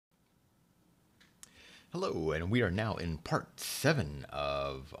Hello, and we are now in part 7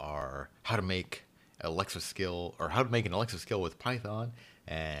 of our how to make Alexa skill, or how to make an Alexa skill with Python.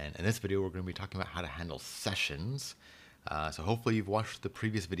 And in this video, we're going to be talking about how to handle sessions. So hopefully you've watched the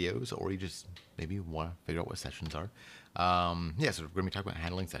previous videos, or you just maybe want to figure out what sessions are. So we're going to be talking about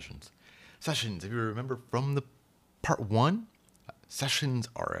handling sessions. Sessions, if you remember from the part 1, sessions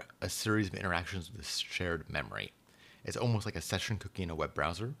are a series of interactions with shared memory. It's almost like a session cookie in a web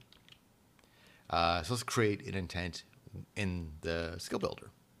browser. So let's create an intent in the skill builder.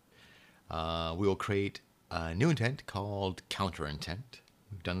 We will create a new intent called counter intent.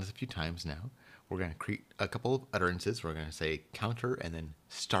 We've done this a few times now. We're going to create a couple of utterances. We're going to say counter and then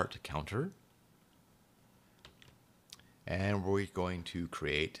start counter. And we're going to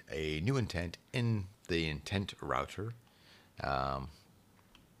create a new intent in the intent router. There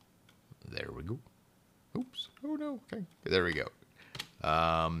we go. Oops. Oh no. Okay. There we go.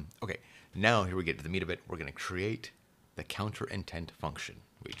 Okay. Now here we get to the meat of it. We're going to create the counter intent function.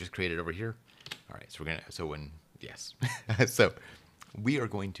 We just created it over here. All right. So so we are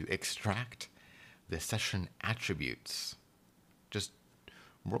going to extract the session attributes.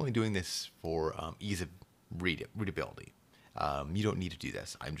 We're only doing this for ease of readability. You don't need to do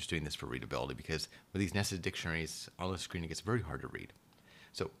this. I'm just doing this for readability because with these nested dictionaries on the screen, it gets very hard to read.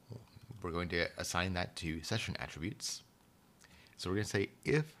 So we're going to assign that to session attributes. So we're going to say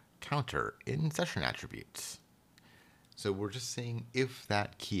if counter in session attributes. So we're just saying if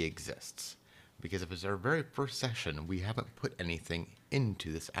that key exists, because if it's our very first session, we haven't put anything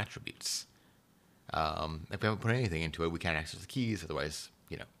into this attributes. If we haven't put anything into it, we can't access the keys. Otherwise,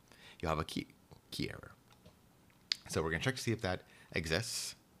 you'll have a key error. So we're going to check to see if that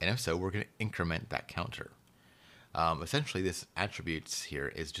exists, and if so, we're going to increment that counter. Essentially, this attributes here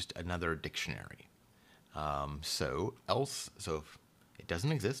is just another dictionary. So if it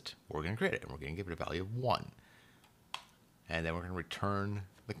doesn't exist, we're going to create it, and we're going to give it a value of 1. And then we're going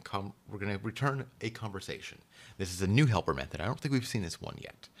to return a conversation. This is a new helper method. I don't think we've seen this one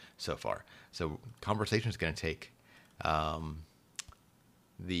yet so far. So conversation is going to take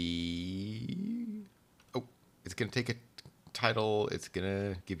it's going to take a title. It's going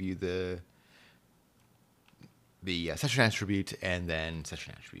to give you the session attribute and then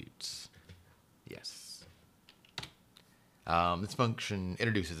session attributes. Yes. This function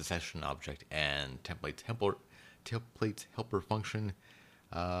introduces a session object and templates helper function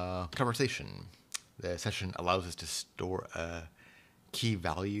conversation. The session allows us to store key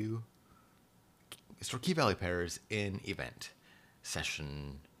value pairs in event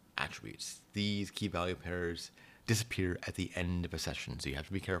session attributes. These key value pairs disappear at the end of a session, so you have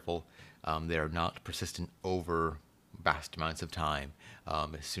to be careful. They are not persistent over vast amounts of time.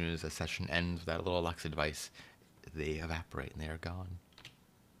 As soon as a session ends with that little Alexa device, they evaporate and they are gone.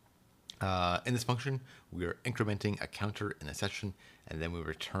 In this function, we are incrementing a counter in the session, and then we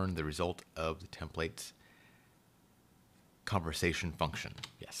return the result of the template's conversation function.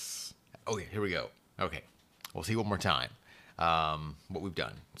 Yes. Oh yeah, here we go. Okay, we'll see one more time what we've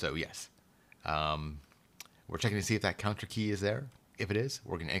done. So yes, we're checking to see if that counter key is there. If it is,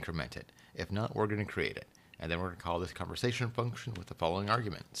 we're going to increment it. If not, we're going to create it. And then we're going to call this conversation function with the following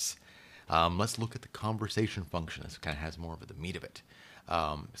arguments. Let's look at the conversation function. This kind of has more of the meat of it.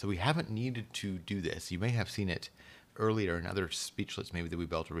 So we haven't needed to do this. You may have seen it earlier in other speechlets, maybe that we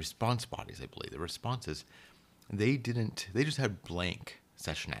built response bodies, I believe. The responses, they just had blank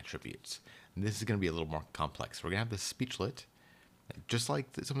session attributes. And this is going to be a little more complex. We're going to have this speechlet, just like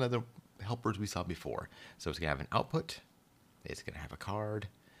some of the other helpers we saw before. So it's going to have an output, it's going to have a card,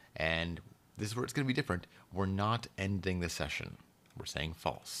 and this is where it's going to be different. We're not ending the session. We're saying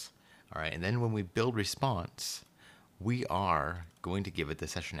false. All right, and then when we build response, we are going to give it the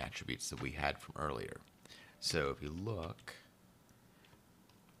session attributes that we had from earlier. So if you look,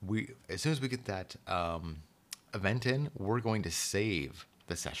 as soon as we get that event in, we're going to save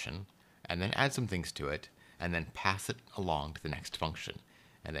the session and then add some things to it and then pass it along to the next function.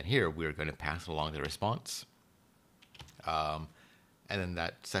 And then here we're going to pass it along to the response. And then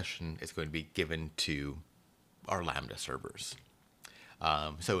that session is going to be given to our Lambda servers.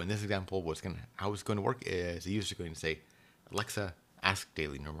 So in this example, how it's going to work is the user is going to say, Alexa, ask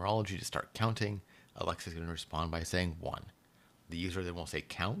daily numerology to start counting. Alexa is going to respond by saying 1. The user then will say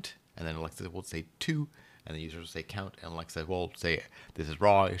count, and then Alexa will say 2, and the user will say count, and Alexa will say, this is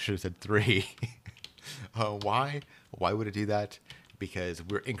wrong, I should have said 3. Why? Why would it do that? Because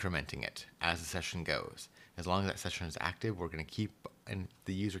we're incrementing it as the session goes. As long as that session is active, we're going to keep, and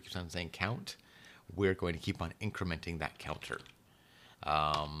the user keeps on saying count, we're going to keep on incrementing that counter.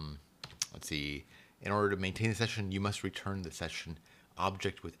 Let's see. In order to maintain the session, you must return the session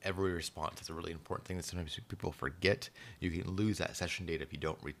object with every response. That's a really important thing that sometimes people forget. You can lose that session data if you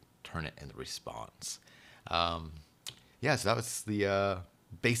don't return it in the response. Yeah, so that was the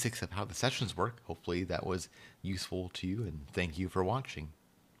basics of how the sessions work. Hopefully that was useful to you, and thank you for watching.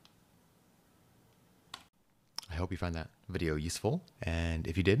 I hope you found that video useful, and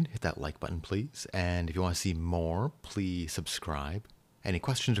if you did, hit that like button please, and if you want to see more, please subscribe. Any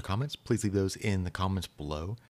questions or comments, please leave those in the comments below.